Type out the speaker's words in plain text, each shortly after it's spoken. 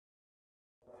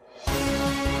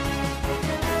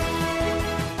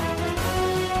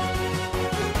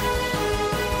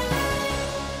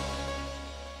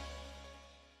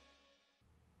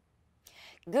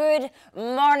Good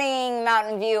morning,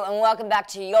 Mountain View, and welcome back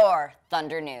to your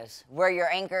Thunder News. We're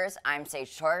your anchors. I'm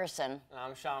Sage Torgerson. And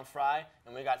I'm Sean Fry,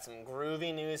 and we got some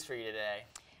groovy news for you today.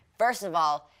 First of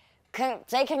all,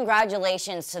 say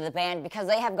congratulations to the band because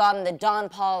they have gotten the Don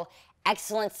Paul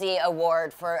Excellency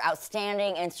Award for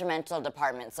Outstanding Instrumental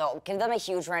Department. So give them a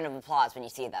huge round of applause when you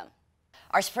see them.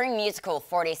 Our spring musical,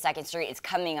 42nd Street, is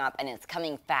coming up, and it's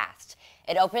coming fast.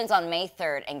 It opens on May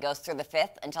 3rd and goes through the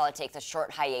 5th until it takes a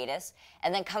short hiatus,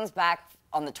 and then comes back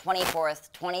on the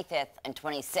 24th, 25th, and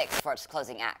 26th for its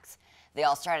closing acts. They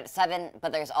all start at 7,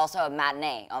 but there's also a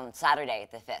matinee on Saturday,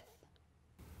 the 5th.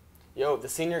 Yo, the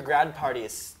senior grad party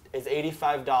is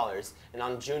 $85, and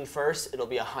on June 1st, it'll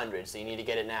be $100, so you need to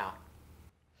get it now.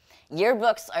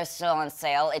 Yearbooks are still on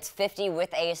sale. It's $50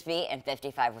 with ASB and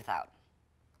 $55 without.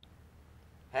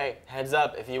 Hey, heads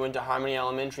up, if you went to Harmony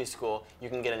Elementary School, you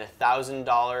can get an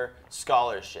 $1,000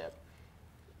 scholarship.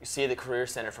 You see the Career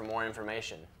Center for more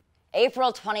information.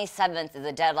 April 27th is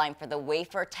the deadline for the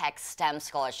Wafer Tech STEM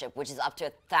Scholarship, which is up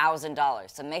to $1,000.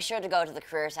 So make sure to go to the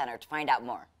Career Center to find out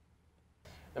more.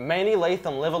 The Mandy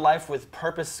Latham Live a Life with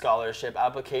Purpose Scholarship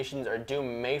applications are due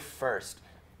May 1st.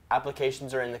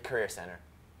 Applications are in the Career Center.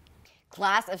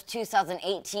 Class of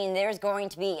 2018, there's going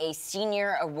to be a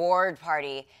senior award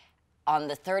party on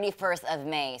the 31st of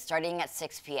May, starting at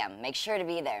 6 p.m. Make sure to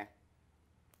be there.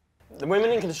 The Women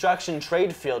in Construction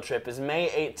Trade Field Trip is May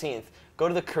 18th. Go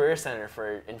to the Career Center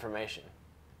for information.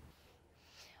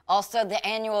 Also, the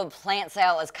annual plant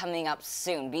sale is coming up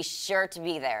soon. Be sure to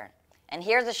be there. And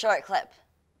here's a short clip.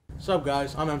 What's up,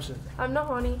 guys? I'm Emerson. I'm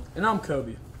Nahani. And I'm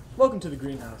Kobe. Welcome to the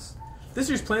greenhouse. This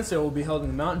year's plant sale will be held in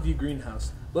the Mountain View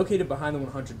Greenhouse, located behind the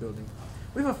 100 building.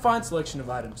 We have a fine selection of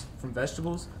items, from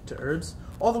vegetables to herbs,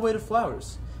 all the way to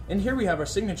flowers. And here we have our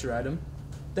signature item,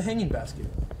 the hanging basket.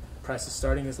 Prices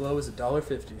starting as low as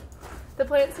 $1.50. The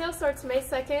plant sale starts May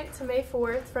 2nd to May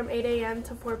 4th from 8 a.m.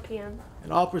 to 4 p.m.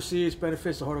 And all proceeds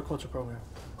benefits the horticulture program.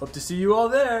 Hope to see you all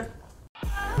there.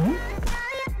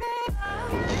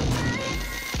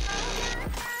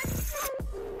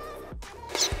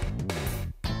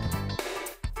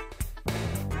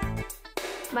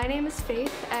 My name is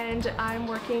Faith, and I'm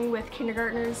working with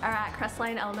kindergartners at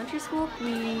Crestline Elementary School.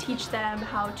 We teach them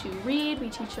how to read, we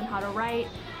teach them how to write,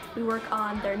 we work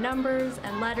on their numbers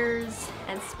and letters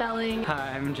and spelling.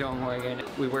 Hi, I'm Joe Morgan.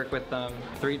 We work with them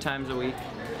 3 times a week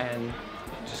and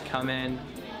just come in,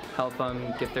 help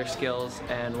them get their skills,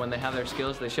 and when they have their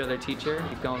skills, they show their teacher.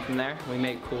 Keep going from there. We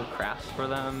make cool crafts for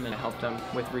them and help them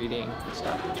with reading and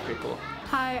stuff. It's pretty cool.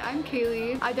 Hi, I'm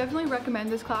Kaylee. I definitely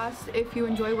recommend this class if you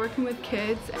enjoy working with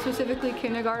kids, specifically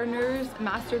kindergartners,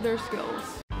 master their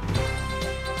skills.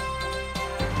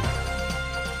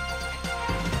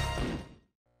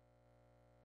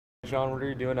 Sean, what are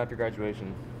you doing after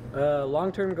graduation?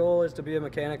 Long-term goal is to be a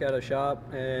mechanic at a shop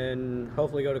and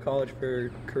hopefully go to college for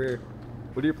a career.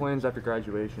 What are your plans after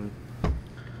graduation?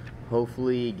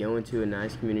 Hopefully go into a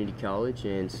nice community college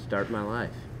and start my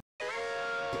life.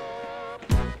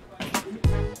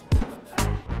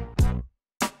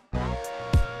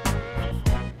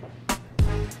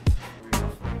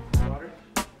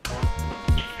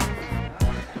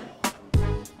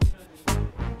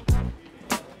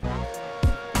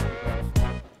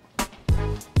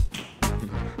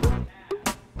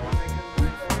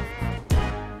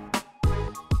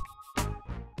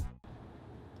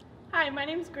 Hi, my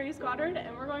name is Grace Goddard,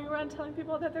 and we're going around telling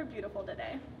people that they're beautiful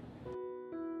today.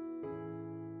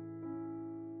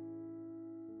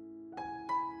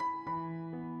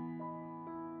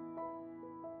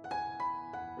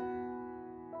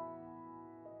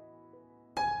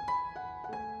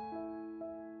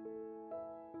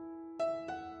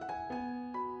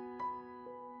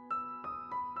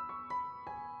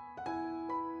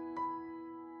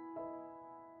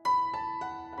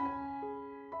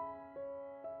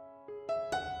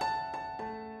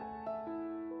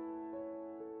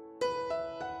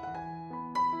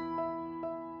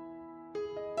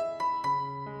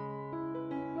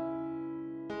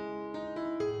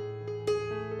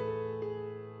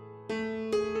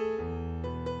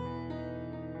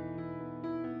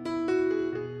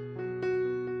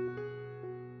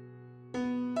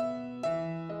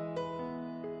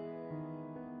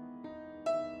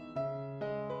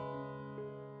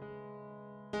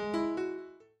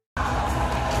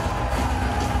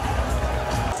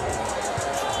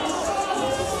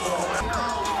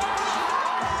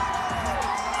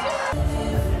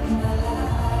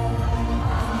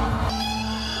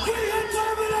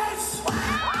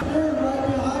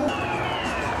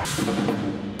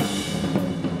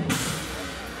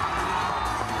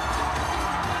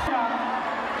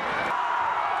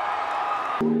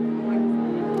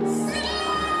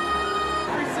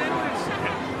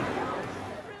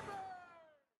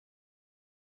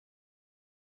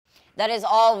 That is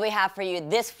all we have for you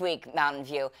this week, Mountain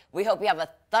View. We hope you have a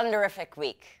thunderific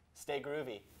week. Stay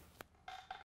groovy.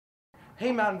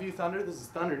 Hey Mountain View Thunder, this is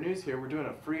Thunder News here. We're doing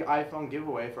a free iPhone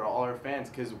giveaway for all our fans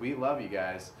because we love you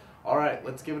guys. Alright,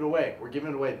 let's give it away. We're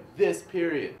giving it away this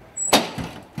period.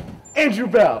 Andrew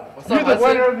Bell, you're the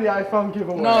winner of the iPhone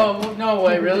giveaway. No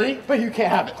way, really? But you can't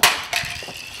have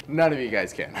it. None of you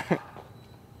guys can.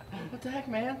 What the heck,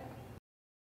 man?